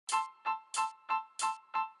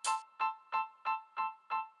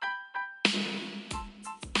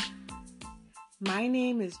My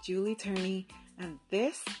name is Julie Turney, and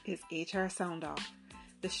this is HR Sound Off,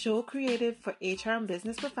 the show created for HR and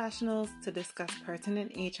business professionals to discuss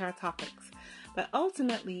pertinent HR topics. But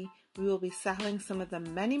ultimately, we will be settling some of the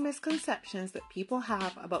many misconceptions that people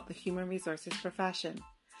have about the human resources profession.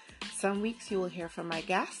 Some weeks you will hear from my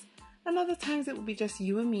guests, and other times it will be just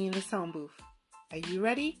you and me in the sound booth. Are you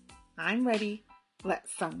ready? I'm ready.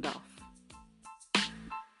 Let's sound off.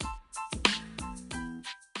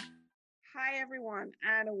 Hi, everyone,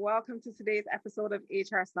 and welcome to today's episode of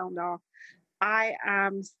HR Sound Off. I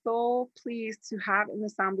am so pleased to have in the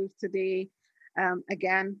sound booth today.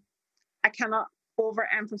 Again, I cannot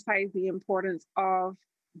overemphasize the importance of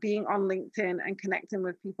being on LinkedIn and connecting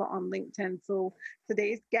with people on LinkedIn. So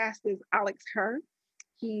today's guest is Alex Herr.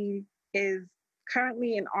 He is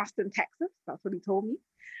currently in Austin, Texas. That's what he told me.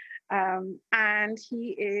 And he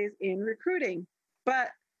is in recruiting. But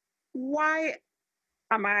why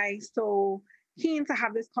am I so keen to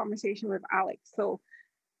have this conversation with Alex? So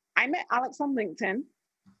I met Alex on LinkedIn.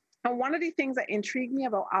 And one of the things that intrigued me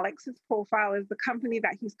about Alex's profile is the company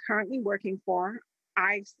that he's currently working for.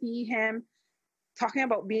 I see him talking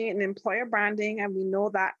about being in employer branding, and we know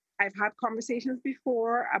that I've had conversations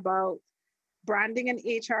before about branding and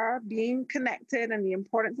HR being connected and the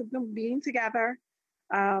importance of them being together.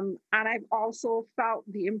 And I've also felt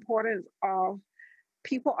the importance of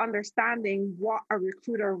people understanding what a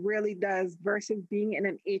recruiter really does versus being in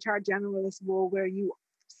an HR generalist role where you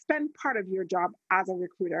spend part of your job as a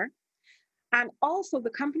recruiter. And also the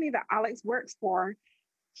company that Alex works for,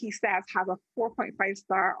 he says, has a 4.5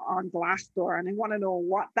 star on Glassdoor. And I want to know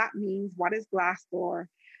what that means. What is Glassdoor?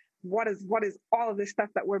 What is all of this stuff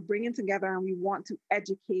that we're bringing together? And we want to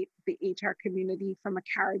educate the HR community from a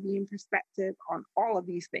Caribbean perspective on all of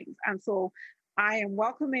these things. And so I am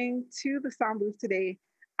welcoming to the sound booth today,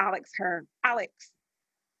 Alex Herr. Alex,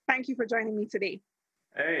 thank you for joining me today.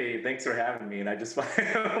 Hey, thanks for having me. And I just want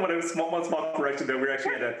a small correction there. We're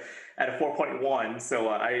actually at a 4.1, so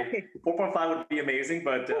 4.5 would be amazing.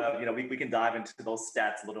 But we can dive into those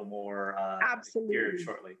stats a little more Absolutely. Here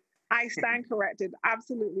shortly. I stand corrected.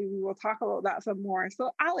 Absolutely, we will talk about that some more.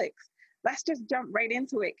 So, Alex, let's just jump right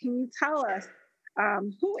into it. Can you tell us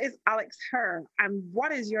who is Alex Herr and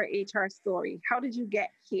what is your HR story? How did you get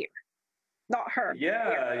here? Not her.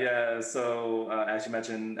 Yeah. So as you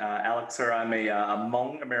mentioned, Alex Herr, I'm a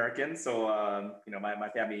Hmong American. So my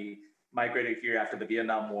family migrated here after the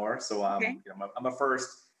Vietnam War. So I'm a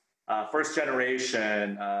first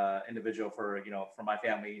generation individual for my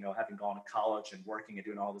family. Having gone to college and working and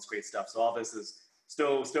doing all this great stuff. So all this is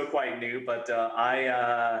still quite new. But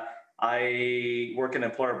I work in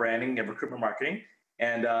employer branding and recruitment marketing,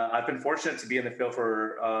 and I've been fortunate to be in the field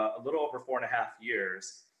for a little over 4.5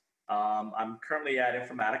 years. I'm currently at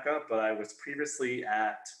Informatica, but I was previously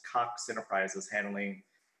at Cox Enterprises handling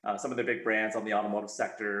some of the big brands on the automotive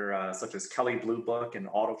sector, such as Kelley Blue Book and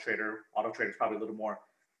Auto Trader. Auto Trader is probably a little more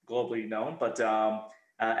globally known, but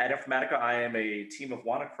at Informatica, I am a team of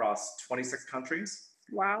one across 26 countries.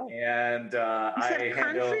 Wow. And I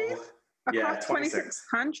handle across 26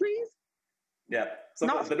 countries? Yeah. So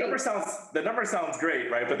the number sounds great,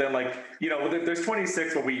 right? But then there's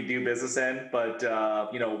 26 where we do business in, but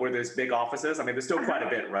where there's big offices, I mean, there's still quite a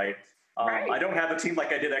bit, right? Right. I don't have a team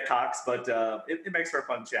like I did at Cox, but it makes for a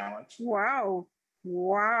fun challenge. Wow.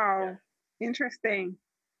 Yeah. Interesting.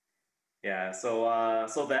 Yeah. So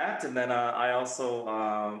that, and then I also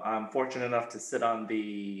I'm fortunate enough to sit on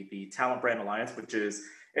the Talent Brand Alliance, which is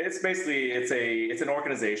it's an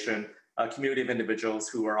organization. A community of individuals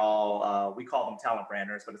who are all, we call them talent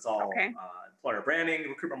branders, but it's all employer branding,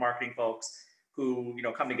 recruitment marketing folks who,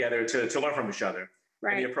 come together to learn from each other.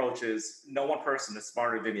 Right. And the approach is no one person is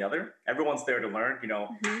smarter than the other. Everyone's there to learn.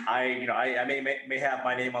 I may have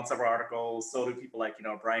my name on several articles. So do people like,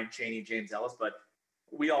 Brian Cheney, James Ellis, but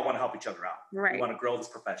we all want to help each other out. Right. We want to grow this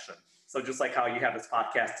profession. So just like how you have this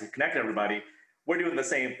podcast to connect everybody, we're doing the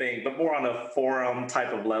same thing, but more on a forum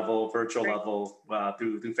type of level, virtual level,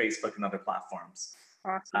 through Facebook and other platforms.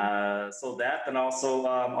 Awesome. So that, and also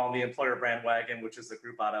on the Employer Brand Wagon, which is a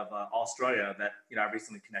group out of Australia that I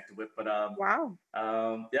recently connected with. But wow.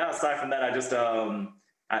 Aside from that, I just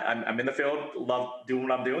I'm in the field, love doing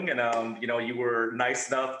what I'm doing, and you were nice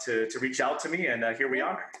enough to reach out to me, and here we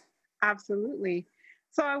are. Absolutely.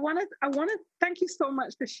 So I want to thank you so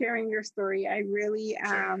much for sharing your story. I really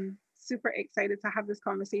am super excited to have this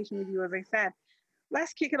conversation with you. As I said,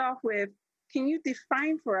 let's kick it off with, can you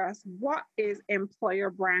define for us what is employer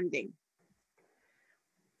branding?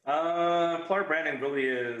 Employer branding really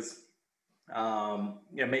is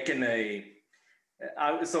making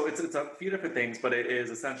so it's a few different things, but it is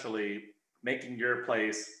essentially making your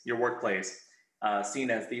workplace, seen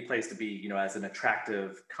as the place to be, as an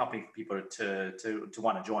attractive company for people to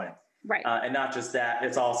want to join. Right. And not just that,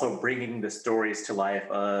 it's also bringing the stories to life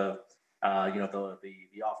of,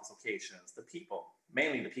 the office locations, the people,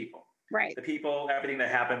 mainly the people. Right. The people, everything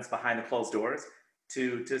that happens behind the closed doors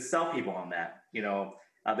to sell people on that.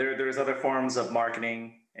 There's other forms of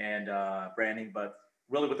marketing and branding, but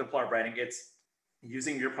really with employer branding, it's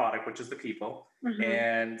using your product, which is the people,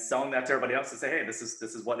 and selling that to everybody else to say, hey, this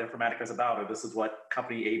is what Informatica is about, or this is what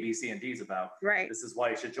company A, B, C, and D is about. Right. This is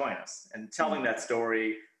why you should join us. And telling that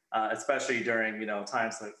story, especially during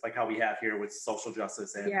times like how we have here with social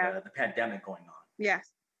justice and the pandemic going on.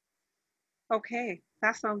 Yes. Okay,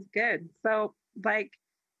 that sounds good. So,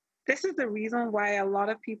 this is the reason why a lot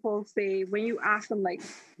of people say, when you ask them,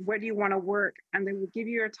 where do you want to work? And they will give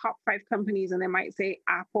you your top 5 companies, and they might say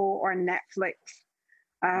Apple or Netflix.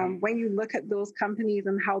 When you look at those companies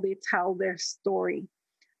and how they tell their story,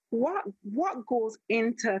 what goes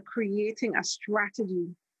into creating a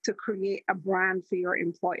strategy to create a brand for your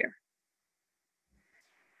employer?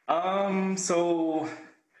 So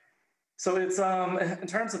it's in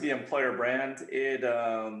terms of the employer brand, it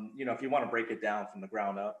if you want to break it down from the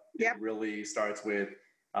ground up, it really starts with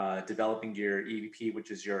developing your EVP,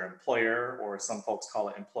 which is your employer, or some folks call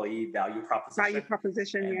it employee value proposition. Value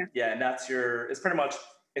proposition, and, yeah, and it's pretty much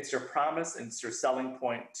it's your promise and it's your selling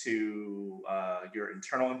point to your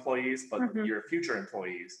internal employees, but your future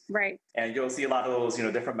employees. Right. And you'll see a lot of those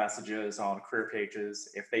different messages on career pages.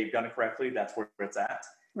 If they've done it correctly, that's where it's at.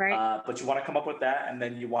 Right. But you want to come up with that, and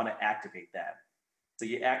then you want to activate that. So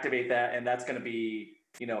you activate that, and that's going to be,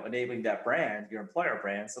 enabling that brand, your employer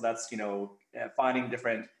brand. So that's, finding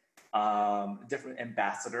different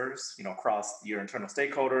ambassadors, across your internal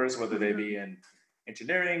stakeholders, whether they be in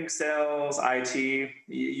engineering, sales, IT.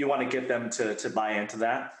 You want to get them to buy into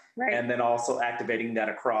that. Right. And then also activating that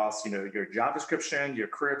across, your job description, your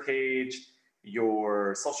career page,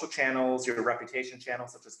 your social channels, your reputation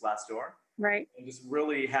channels, such as Glassdoor. Right. And just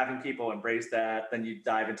really having people embrace that. Then you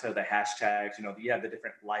dive into the hashtags, you have the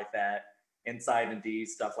different life at, inside, Indeed,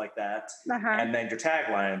 stuff like that. And then your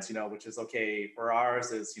taglines, which is okay. For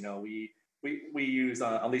ours is, we use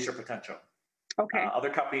Unleash Your Potential. Okay. Other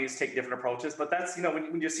companies take different approaches, but that's,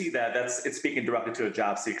 when you see that, it's speaking directly to a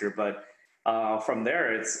job seeker. But from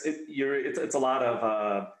there, it's a lot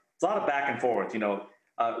of back and forth,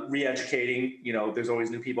 re-educating, there's always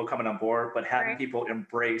new people coming on board, but having people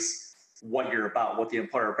embrace what you're about, what the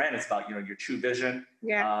employer brand is about, your true vision.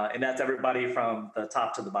 Yeah. And that's everybody from the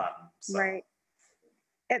top to the bottom. So. Right.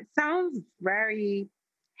 It sounds very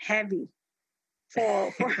heavy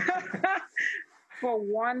for for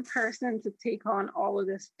one person to take on all of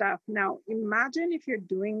this stuff. Now, imagine if you're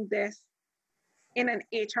doing this in an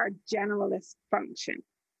HR generalist function.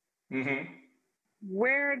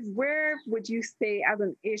 Where would you say, as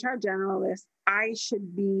an HR generalist, I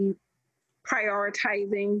should be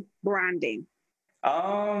prioritizing branding?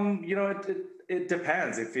 It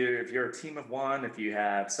depends. If you're a team of one, if you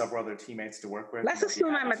have several other teammates to work with. Let's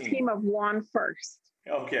assume I'm a team of one first.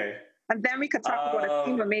 Okay. And then we could talk about a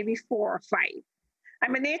team of maybe 4 or 5.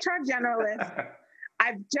 I'm an HR generalist.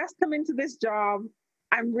 I've just come into this job.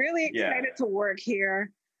 I'm really excited to work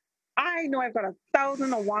here. I know I've got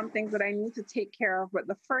 1,001 things that I need to take care of, but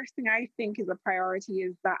the first thing I think is a priority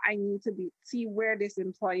is that I need to see where this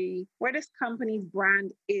company's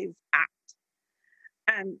brand is at,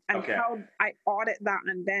 and how I audit that,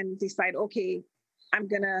 and then decide, okay, I'm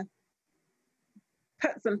gonna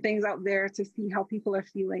put some things out there to see how people are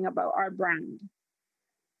feeling about our brand.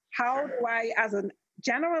 How do I, as a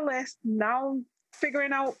generalist, now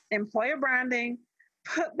figuring out employer branding,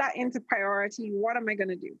 put that into priority? What am I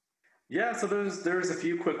gonna do? Yeah, so there's a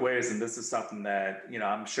few quick ways, and this is something that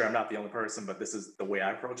I'm sure I'm not the only person, but this is the way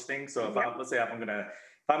I approach things. So let's say if I'm gonna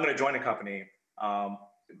join a company,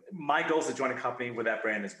 my goal is to join a company where that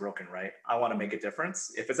brand is broken, right? I want to make a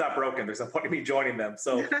difference. If it's not broken, there's no point in me joining them.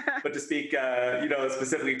 So, but to speak,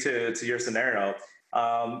 specifically to your scenario,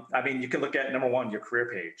 you can look at, number one, your career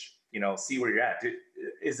page. See where you're at.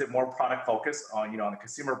 Is it more product focused on a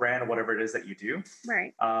consumer brand or whatever it is that you do?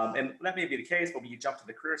 Right. And that may be the case, but when you jump to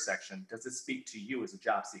the career section, does it speak to you as a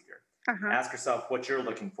job seeker? Ask yourself what you're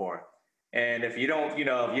looking for. And if you don't, if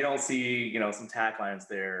you don't see, some taglines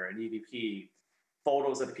there, an EVP,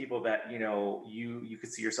 photos of the people that you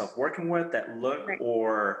could see yourself working with that look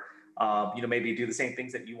or maybe do the same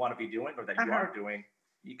things that you want to be doing or that you are doing,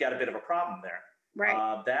 you got a bit of a problem there.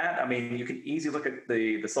 Right. You can easily look at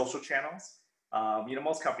the social channels.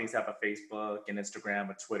 Most companies have a Facebook and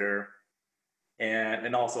Instagram, a Twitter,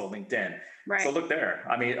 and also a LinkedIn. Right. So look there.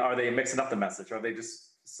 Are they mixing up the message? Are they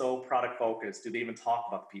just so product focused? Do they even talk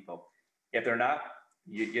about the people? If they're not,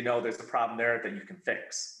 you know there's a problem there that you can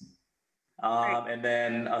fix. And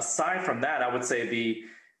then aside from that, I would say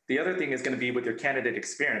the other thing is going to be with your candidate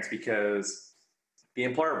experience, because the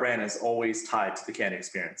employer brand is always tied to the candidate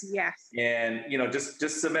experience. Yes. And just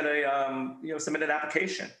submit submit an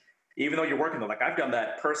application, even though you're working there. Like I've done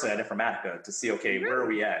that personally at Informatica to see, okay, where are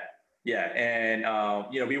we at? Yeah, and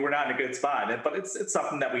we were not in a good spot, but it's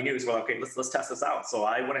something that we knew as well. Okay, let's test this out. So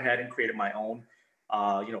I went ahead and created my own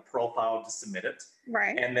profile to submit it.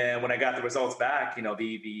 Right. And then when I got the results back,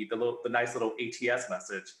 the nice little ATS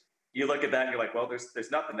message, you look at that and you're like, well,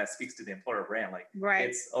 there's nothing that speaks to the employer brand. Like,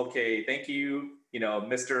 it's okay, thank you,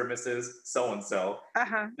 Mr. or Mrs. So-and-so.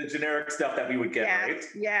 The generic stuff that we would get, right?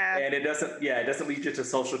 Yeah. And it doesn't lead you to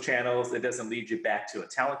social channels. It doesn't lead you back to a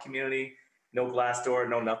talent community. No Glassdoor,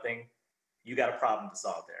 no nothing. You got a problem to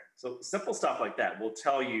solve there. So simple stuff like that will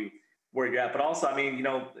tell you where you're at. But also, I mean,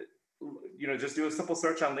 just do a simple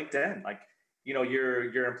search on LinkedIn. Like,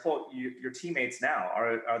 your teammates now,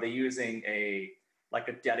 are they using a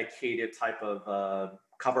dedicated type of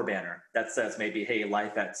cover banner that says maybe, hey,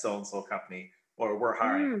 life at so-and-so company, or we're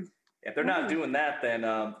hiring. If they're not doing that, then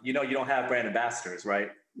you don't have brand ambassadors,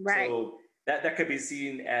 right? Right. So that could be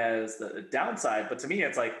seen as the downside, but to me,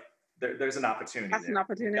 it's like there's an opportunity. That's there. An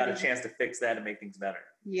opportunity. You've got a chance to fix that and make things better.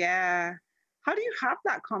 Yeah. How do you have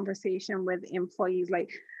that conversation with employees? Like,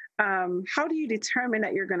 how do you determine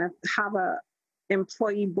that you're going to have a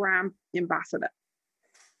employee brand ambassador?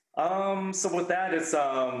 So with that, it's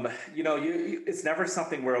it's never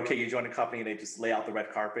something where, okay, you join a company and they just lay out the red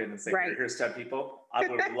carpet and say, here's 10 people. I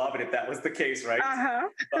would love it if that was the case, right?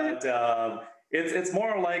 But it's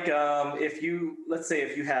more like let's say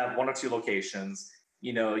if you have one or two locations,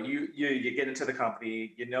 you get into the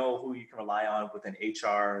company, who you can rely on within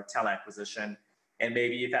HR, talent acquisition, and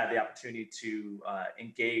maybe you've had the opportunity to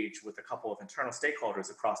engage with a couple of internal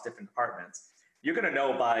stakeholders across different departments. You're going to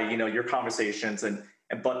know by your conversations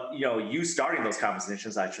but you starting those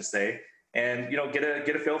conversations, I should say, and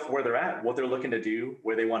get a feel for where they're at, what they're looking to do,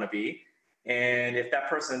 where they want to be, and if that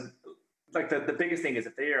person, like the biggest thing is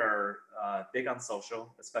if they are big on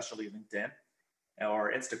social, especially LinkedIn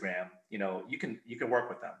or Instagram, you can work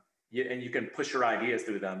with them, and you can push your ideas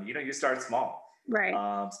through them. You start small, right?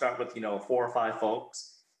 Start with 4 or 5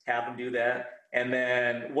 folks, have them do that, and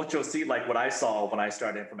then what you'll see, like what I saw when I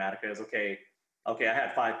started Informatica, is okay, I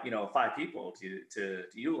had 5 people to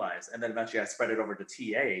utilize, and then eventually I spread it over to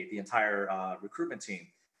TA, the entire recruitment team.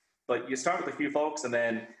 But you start with a few folks, and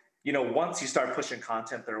then once you start pushing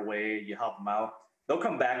content their way, you help them out, they'll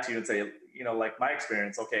come back to you and say, like my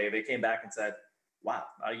experience, okay, they came back and said, wow,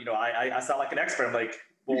 I sound like an expert. I'm like,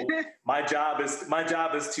 well, my job is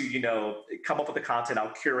to come up with the content,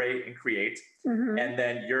 I'll curate and create, and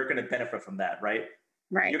then you're going to benefit from that, right?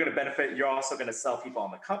 Right. You're going to benefit. You're also going to sell people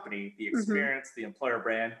on the company, the experience, the employer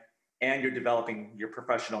brand, and you're developing your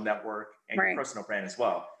professional network and your personal brand as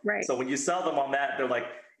well. Right. So when you sell them on that, they're like,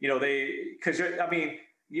 you have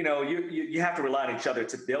to rely on each other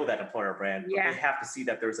to build that employer brand. But they have to see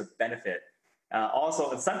that there's a benefit.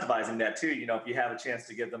 Also incentivizing that too. If you have a chance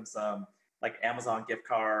to give them some like Amazon gift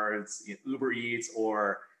cards, Uber Eats,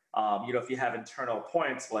 or if you have internal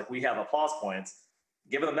points, like we have applause points,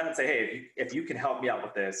 give them that and say, hey, if you can help me out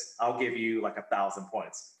with this, I'll give you like 1,000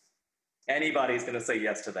 points. Anybody's going to say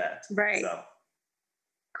yes to that. Right. So.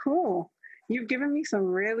 Cool. You've given me some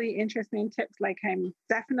really interesting tips. Like I'm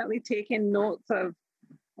definitely taking notes of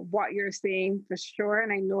what you're saying for sure.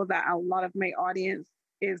 And I know that a lot of my audience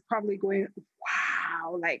is probably going,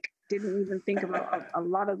 wow, like didn't even think about a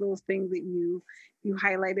lot of those things that you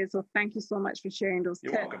highlighted. So thank you so much for sharing those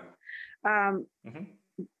tips. You're welcome.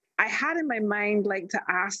 I had in my mind like to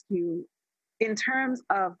ask you in terms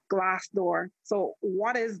of Glassdoor. So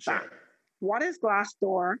what is that? What is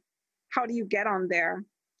Glassdoor? How do you get on there?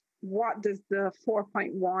 What does the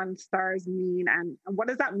 4.1 stars mean? And what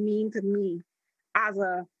does that mean to me as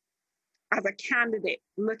a candidate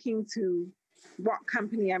looking to what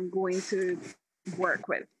company I'm going to work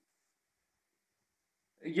with?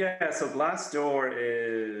 Yeah, so Glassdoor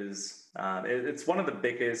is it's one of the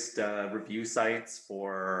biggest review sites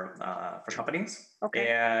for companies. Okay.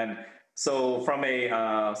 And so from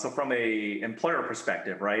a employer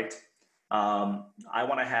perspective, right? I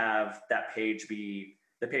want to have that page be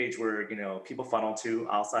the page where people funnel to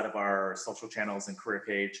outside of our social channels and career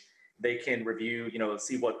page. They can review,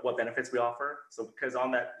 see what benefits we offer. So because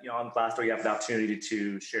on that, on Glassdoor, you have the opportunity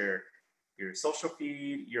to share your social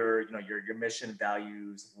feed, your mission,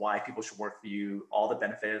 values, why people should work for you, all the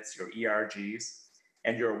benefits, your ERGs,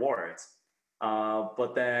 and your awards.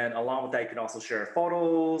 But then along with that, you can also share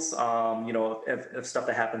photos, if stuff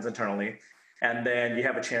that happens internally. And then you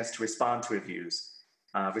have a chance to respond to reviews,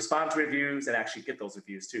 and actually get those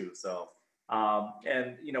reviews too. So,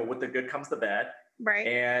 and with the good comes the bad. Right.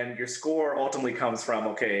 And your score ultimately comes from,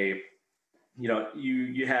 okay,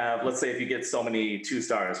 you have, let's say if you get so many 2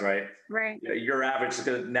 stars, right? Right. Your average is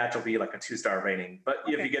going to naturally be like a 2-star rating. But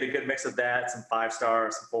if you get a good mix of that, some 5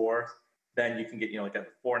 stars, some 4, then you can get, like a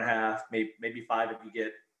 4.5, maybe 5 if you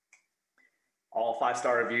get all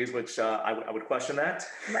 5-star reviews, which I would question that.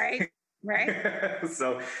 Right. Right.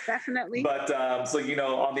 So definitely. But so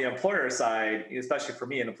on the employer side, especially for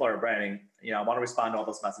me in employer branding, I want to respond to all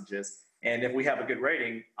those messages. And if we have a good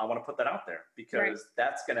rating, I want to put that out there because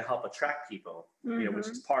that's going to help attract people, which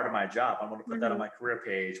is part of my job. I want to put that on my career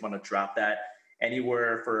page. I want to drop that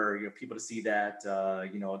anywhere for people to see that,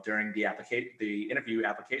 during the interview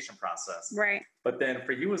application process. Right. But then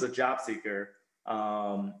for you as a job seeker,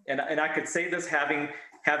 and I could say this having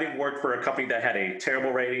worked for a company that had a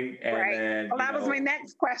terrible rating. And then, well, that was my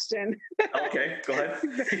next question. Okay, go ahead.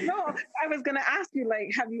 No, I was going to ask you,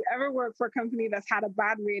 have you ever worked for a company that's had a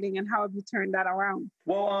bad rating, and how have you turned that around?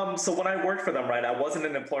 Well, so when I worked for them, right, I wasn't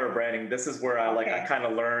in employer branding. This is where I kind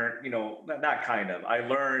of learned, not kind of, I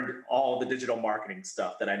learned all the digital marketing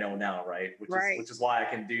stuff that I know now, right? Which is why I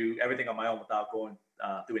can do everything on my own without going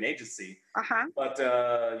through an agency. But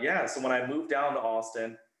so when I moved down to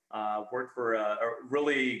Austin, worked for a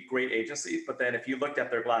really great agency, but then if you looked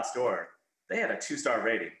at their Glassdoor, they had a 2-star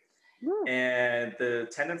rating. And the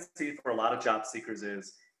tendency for a lot of job seekers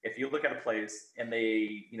is if you look at a place and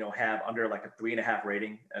they, have under like a 3.5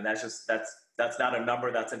 rating, and that's not a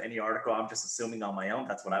number that's in any article. I'm just assuming on my own.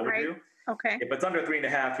 That's what I would do. Okay. If it's under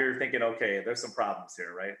 3.5, you're thinking, okay, there's some problems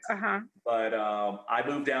here, right? But I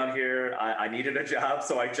moved down here. I needed a job,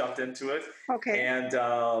 so I jumped into it. Okay.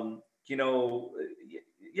 And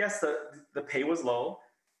yes, the pay was low.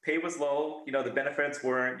 The benefits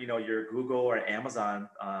weren't, your Google or Amazon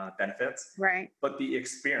benefits. Right. But the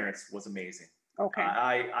experience was amazing. Okay.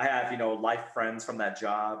 I have, life friends from that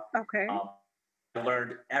job. Okay. I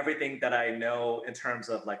learned everything that I know in terms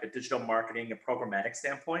of like a digital marketing and programmatic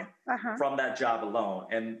standpoint from that job alone.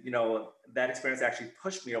 And, that experience actually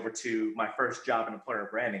pushed me over to my first job in employer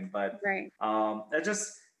branding. But that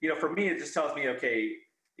just, for me, it just tells me, okay,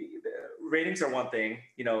 ratings are one thing.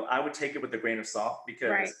 I would take it with a grain of salt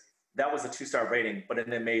because that was a 2-star rating, but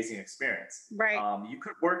an amazing experience. Right.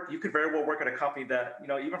 You could very well work at a company that,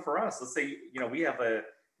 even for us, let's say, we have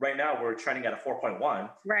right now we're trending at a 4.1.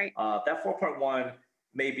 Right. That 4.1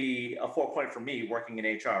 may be a 4 for me working in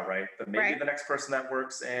HR, right? But maybe the next person that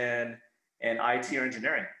works in IT or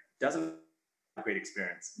engineering doesn't have a great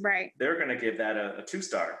experience. Right. They're going to give that a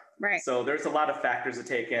 2-star. Right. So there's a lot of factors to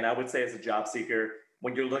take in. I would say as a job seeker,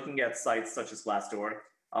 when you're looking at sites such as Glassdoor,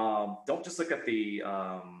 don't just look at the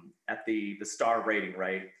star rating,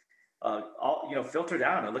 right? Filter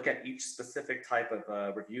down and look at each specific type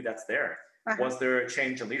of review that's there. Was there a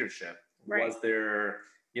change in leadership? Right. Was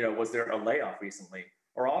there a layoff recently?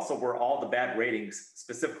 Or also were all the bad ratings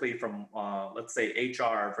specifically from, let's say,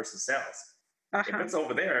 HR versus sales? If it's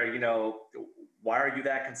over there, why are you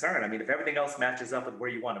that concerned? I mean, if everything else matches up with where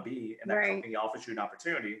you want to be and that company offers you an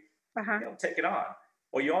opportunity, take it on.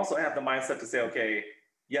 Or you also have the mindset to say, okay,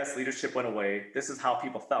 yes, leadership went away. This is how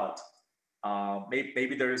people felt.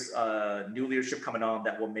 Maybe there's new leadership coming on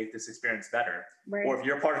that will make this experience better. Right. Or if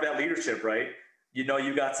you're part of that leadership, right, you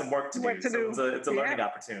got some work to do. So it's a learning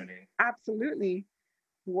opportunity. Absolutely.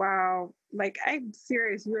 Wow. I'm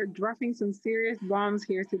serious. You're dropping some serious bombs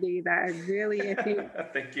here today that I really think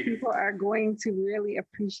Thank you. People are going to really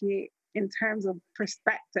appreciate in terms of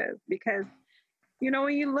perspective. Because, when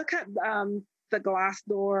you look at the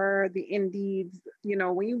Glassdoor, the Indeeds,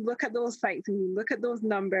 when you look at those sites and you look at those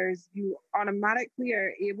numbers, you automatically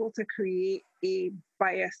are able to create a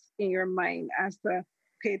bias in your mind as to,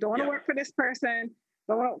 okay, don't want to work for this person.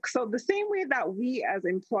 So the same way that we as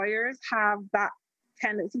employers have that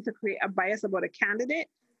tendency to create a bias about a candidate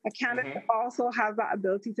also has that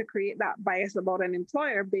ability to create that bias about an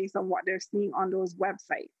employer based on what they're seeing on those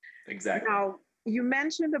websites. Exactly. Now, you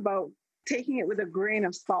mentioned about taking it with a grain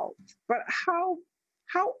of salt, but how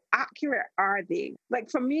accurate are they?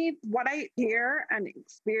 For me, what I hear and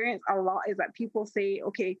experience a lot is that people say,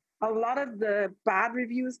 okay, a lot of the bad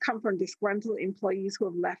reviews come from disgruntled employees who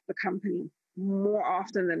have left the company more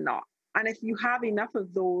often than not. And if you have enough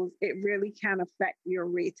of those, it really can affect your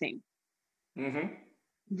rating.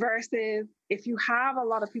 Versus if you have a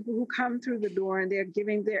lot of people who come through the door and they're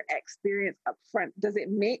giving their experience up front, does it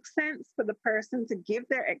make sense for the person to give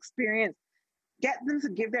their experience, get them to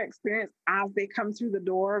give their experience as they come through the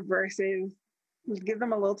door versus give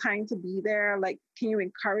them a little time to be there? Can you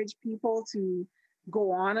encourage people to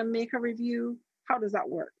go on and make a review? How does that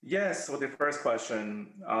work? Yes, with the first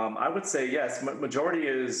question, I would say yes. Majority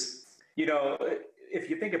is, you know, if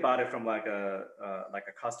you think about it from like a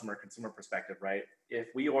customer consumer perspective, right? If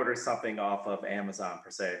we order something off of Amazon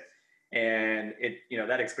per se, and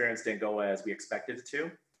that experience didn't go as we expected it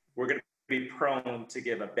to, we're going to be prone to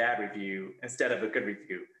give a bad review instead of a good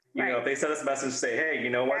review. If they send us a message say, hey, you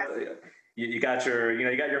know what? You got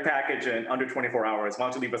your package in under 24 hours. Why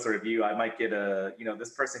don't you leave us a review? I might get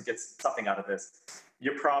this person gets something out of this.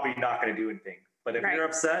 You're probably not going to do anything. But if you're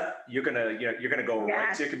upset, you're gonna go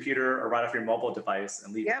right to your computer or right off your mobile device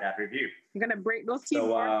and leave a bad review. You're gonna break those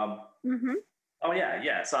keyboards. Oh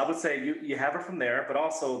yeah. So I would say you have it from there, but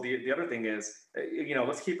also the other thing is,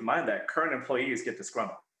 let's keep in mind that current employees get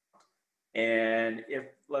disgruntled. And if,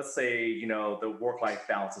 let's say, the work-life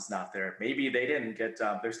balance is not there, maybe they didn't get,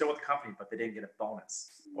 they're still with the company, but they didn't get a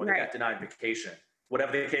bonus, or they got denied vacation,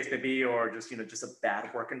 whatever the case may be, or just a bad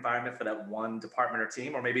work environment for that one department or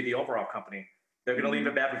team, or maybe the overall company, they're going to leave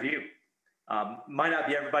a bad review. Might not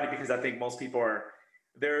be everybody, because I think most people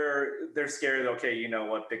they're scared. Okay, you know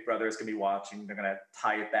what, Big Brother is going to be watching. They're going to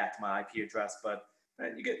tie it back to my IP address, but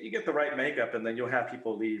you get the right makeup, and then you'll have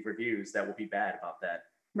people leave reviews that will be bad about that.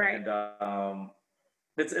 Right. And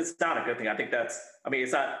it's not a good thing. I think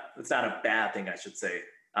it's not a bad thing, I should say.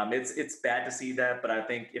 It's bad to see that, but I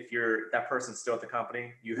think if that person's still at the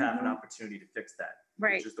company, you have an opportunity to fix that.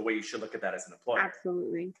 Right. Which is the way you should look at that as an employer.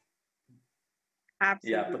 Absolutely.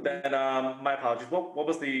 Yeah, but then my apologies. What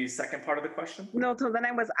was the second part of the question? No, so then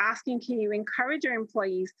I was asking, can you encourage your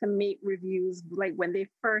employees to make reviews like when they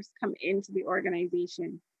first come into the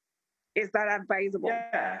organization? Is that advisable?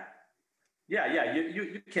 Yeah,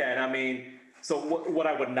 you can. I mean, so what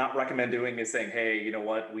I would not recommend doing is saying, hey, you know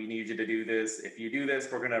what, we need you to do this. If you do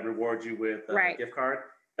this, we're going to reward you with a gift card.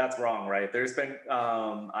 That's wrong, right? There's been,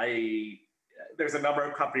 there's a number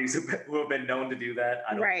of companies who have been known to do that.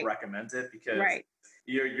 I don't recommend it, because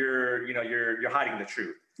you're hiding the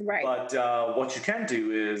truth. Right. But what you can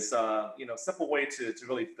do is, simple way to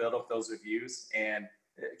really build up those reviews, and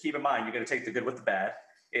keep in mind, you're going to take the good with the bad.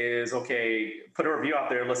 Is put a review out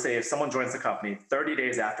there. Let's say if someone joins the company 30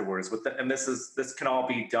 days afterwards, and this can all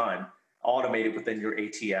be done automated within your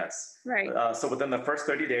ATS. Right. So within the first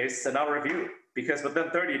 30 days, send out a review, because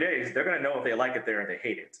within 30 days, they're going to know if they like it there or they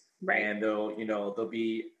hate it. Right. And they'll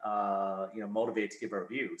be motivated to give a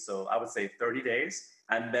review. So I would say 30 days,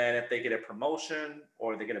 and then if they get a promotion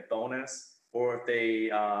or they get a bonus, or if they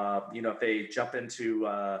if they jump into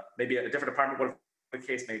maybe a different department, whatever the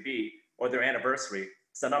case may be, or their anniversary,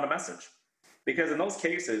 send out a message. Because in those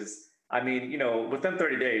cases, I mean, within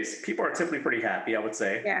 30 days, people are typically pretty happy, I would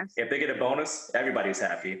say. Yes. If they get a bonus, everybody's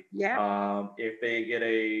happy. Yeah. If they get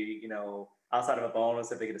outside of a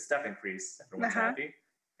bonus, if they get a step increase, everyone's happy.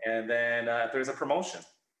 And then if there's a promotion,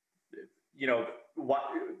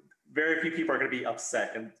 very few people are going to be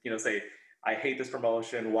upset and, say, I hate this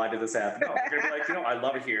promotion. Why did this happen? No, you're going to be like, I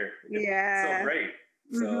love it here. It's so great.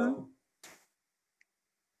 So,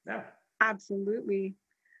 yeah. Absolutely.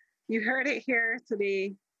 You heard it here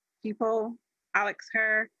today, people. Alex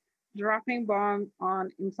Herr dropping bombs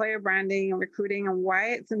on employer branding and recruiting, and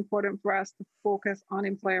why it's important for us to focus on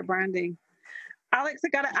employer branding. Alex, I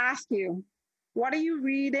got to ask you, what are you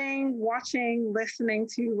reading, watching, listening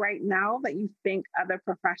to right now that you think other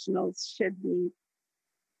professionals should be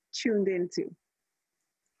tuned into?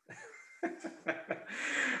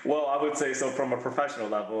 Well, I would say, so from a professional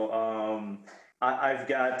level, I've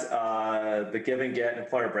got The Give and Get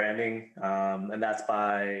Employer Branding, and that's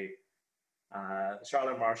by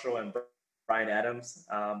Charlotte Marshall and Brian Adams,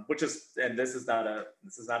 and this is not a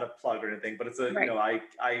plug or anything, but it's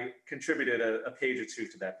I contributed a page or two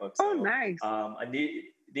to that book. So, nice. I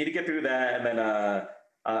need to get through that, and then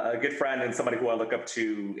a good friend and somebody who I look up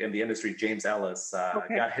to in the industry, James Ellis,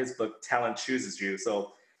 got his book Talent Chooses You.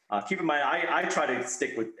 So keep in mind, I try to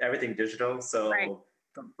stick with everything digital. So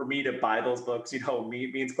for me to buy those books,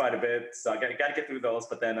 means quite a bit. So I got to get through those.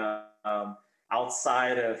 But then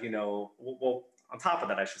outside of, on top of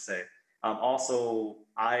that, I should say, also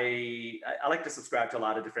I like to subscribe to a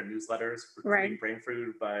lot of different newsletters. Recruiting Brain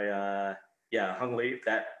Food by Hung Lee.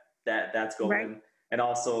 That's golden. Right. And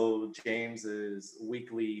also James's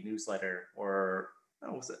weekly newsletter, or I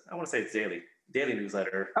want to say it's daily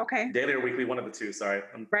newsletter. Okay. Daily or weekly, one of the two. Sorry.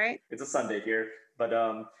 It's a Sunday here, but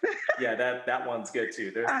that one's good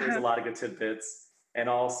too. There's a lot of good tidbits, and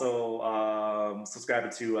also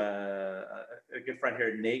subscribing to a good friend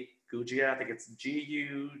here, Nate Guggia. I think it's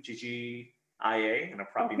Guggia, and I'm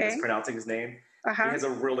probably mispronouncing his name. He has a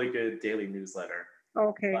really good daily newsletter.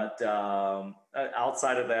 Okay. But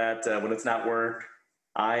outside of that, when it's not work,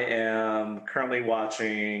 I am currently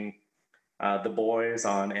watching The Boys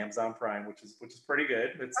on Amazon Prime, which is pretty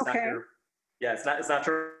good. It's not Okay. your it's not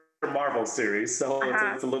your Marvel series, so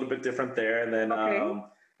Uh-huh. it's a little bit different there. And then Okay.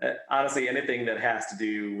 honestly, anything that has to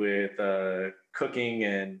do with cooking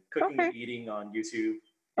Okay. and eating on YouTube.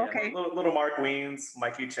 Yeah, Okay. little Mark Weens,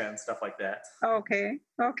 Mikey Chen, stuff like that. Okay.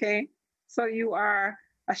 Okay. So you are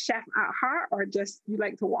a chef at heart, or just you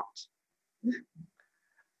like to watch?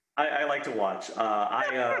 I like to watch.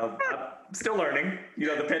 I'm still learning. You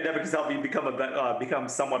know, the pandemic has helped me become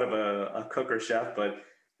somewhat of a cook or chef, but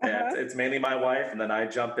yeah, Uh-huh. it's mainly my wife, and then I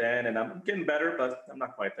jump in, and I'm getting better, but I'm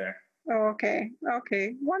not quite there. Okay.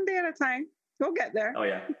 Okay. One day at a time. We'll get there. Oh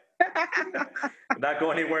yeah, not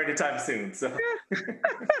going anywhere anytime soon. So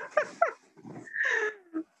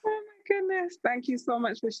Oh my goodness. Thank you so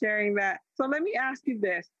much for sharing that. So let me ask you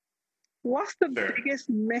this. What's the sure. biggest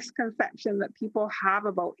misconception that people have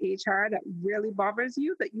about HR that really bothers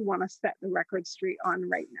you that you want to set the record straight on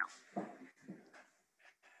right now?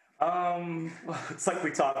 It's like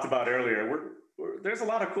we talked about earlier. There's a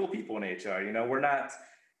lot of cool people in HR. You know, we're not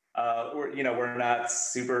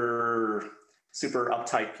super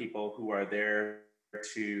uptight people who are there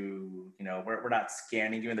to, we're not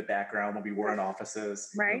scanning you in the background when we were in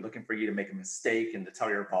offices, Right? looking for you to make a mistake and to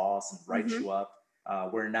tell your boss and write Mm-hmm. you up.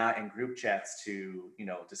 We're not in group chats to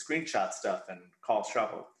screenshot stuff and cause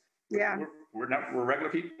trouble. Yeah, We're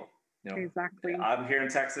regular people. You know, exactly. I'm here in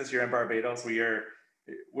Texas, you're in Barbados. We're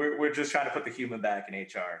just trying to put the human back in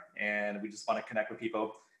HR, and we just want to connect with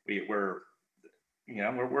people. We're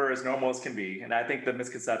as normal as can be. And I think the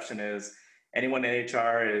misconception is anyone in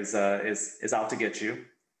HR is out to get you,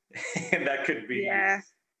 and that could be Yeah,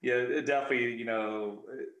 definitely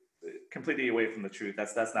completely away from the truth.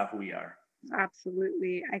 That's not who we are.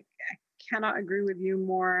 absolutely. I cannot agree with you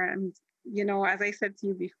more. And, as I said to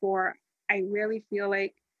you before, I really feel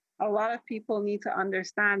like a lot of people need to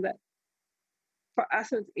understand that for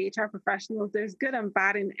us as HR professionals, there's good and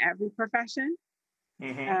bad in every profession.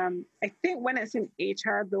 Mm-hmm. I think when it's in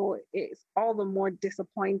HR, though, it's all the more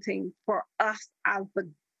disappointing for us as the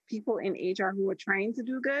people in HR who are trying to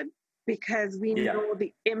do good, because we Yeah. know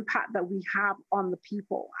the impact that we have on the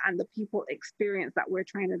people and the people experience that we're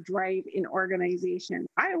trying to drive in organization.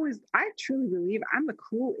 I truly believe I'm the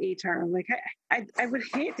cool HR. Like I would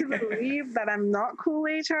hate to believe that I'm not cool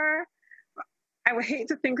HR. I would hate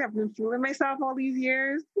to think I've been fooling myself all these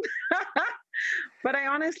years. But I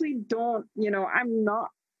honestly don't, I'm not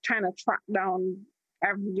trying to track down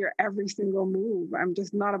every single move. I'm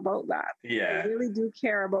just not about that. I Yeah. really do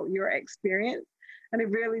care about your experience, and I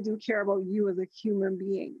really do care about you as a human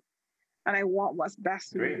being. And I want what's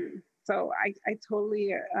best for Great. you. So I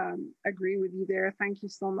totally agree with you there. Thank you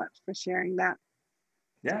so much for sharing that.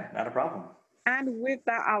 Yeah, not a problem. And with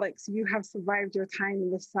that, Alex, you have survived your time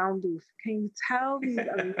in the sound booth. Can you tell these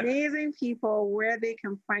amazing people where they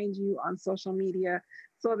can find you on social media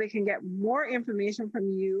so they can get more information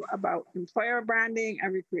from you about employer branding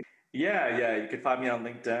and recruiting? Yeah. You can find me on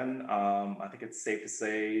LinkedIn. I think it's safe to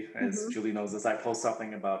say, as Julie knows this, I post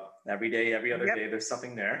something about every day, every other day. There's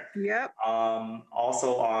something there. Yep.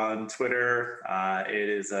 Also on Twitter, it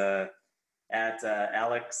is at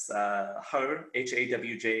Alex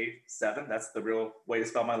HAWJ7. That's the real way to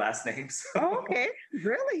spell my last name. So, Oh, okay.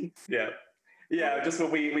 Really? Yeah. Just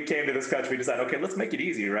when we came to this country, we decided, okay, let's make it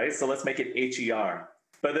easy, right? So let's make it HER.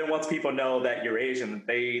 But then once people know that you're Asian,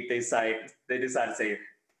 they decide to say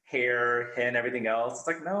hair, hen, everything else. It's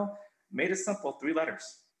like, no, made it simple, 3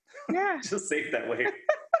 letters. Yeah. Just say it that way.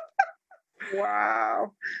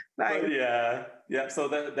 Wow. Nice. But yeah. So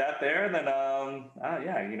that there, and then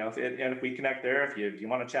if we connect there, if you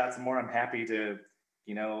want to chat some more, I'm happy to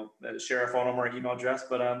share a phone number or email address.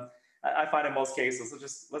 But I find in most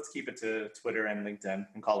cases, let's keep it to Twitter and LinkedIn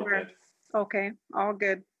and call it good. Okay, all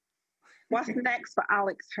good. What's next for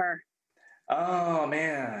Alex Her? Oh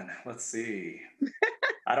man, let's see.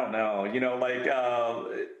 I don't know.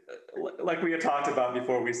 Like we had talked about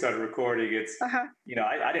before we started recording. It's I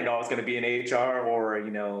didn't know I was going to be in HR or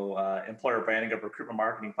employer branding or recruitment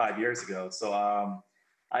marketing 5 years ago. So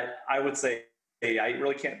I would say, hey, I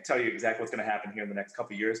really can't tell you exactly what's going to happen here in the next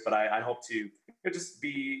couple of years, but I hope to just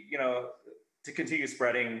be to continue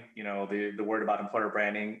spreading the word about employer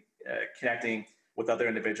branding, connecting with other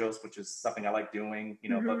individuals, which is something I like doing.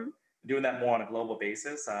 But doing that more on a global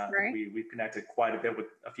basis. I think we've connected quite a bit with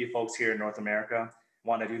a few folks here in North America.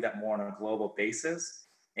 Want to do that more on a global basis,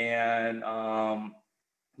 and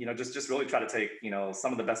just really try to take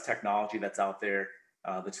some of the best technology that's out there,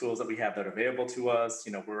 the tools that we have that are available to us.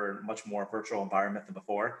 We're in a much more virtual environment than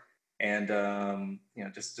before, and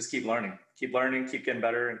just keep learning, keep getting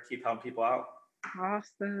better, and keep helping people out.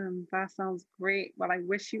 Awesome. That sounds great. Well, I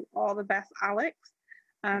wish you all the best, Alex.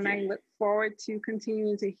 And I look forward to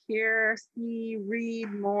continuing to hear, see,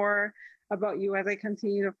 read more about you as I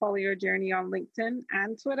continue to follow your journey on LinkedIn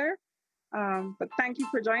and Twitter. But thank you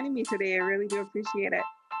for joining me today. I really do appreciate it.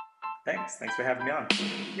 Thanks. Thanks for having me on.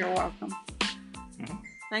 You're welcome. Mm-hmm.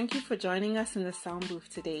 Thank you for joining us in the sound booth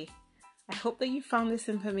today. I hope that you found this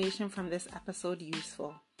information from this episode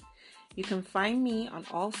useful. You can find me on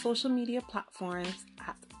all social media platforms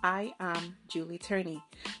at I am Julie Turney.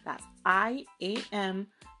 That's I am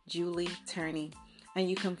Julie Turney. And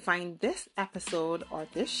you can find this episode or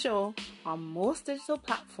this show on most digital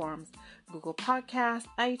platforms, Google Podcasts,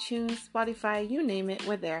 iTunes, Spotify, you name it,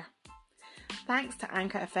 we're there. Thanks to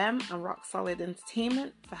Anchor FM and Rock Solid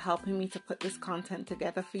Entertainment for helping me to put this content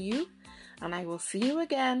together for you. And I will see you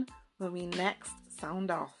again when we next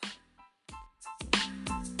sound off.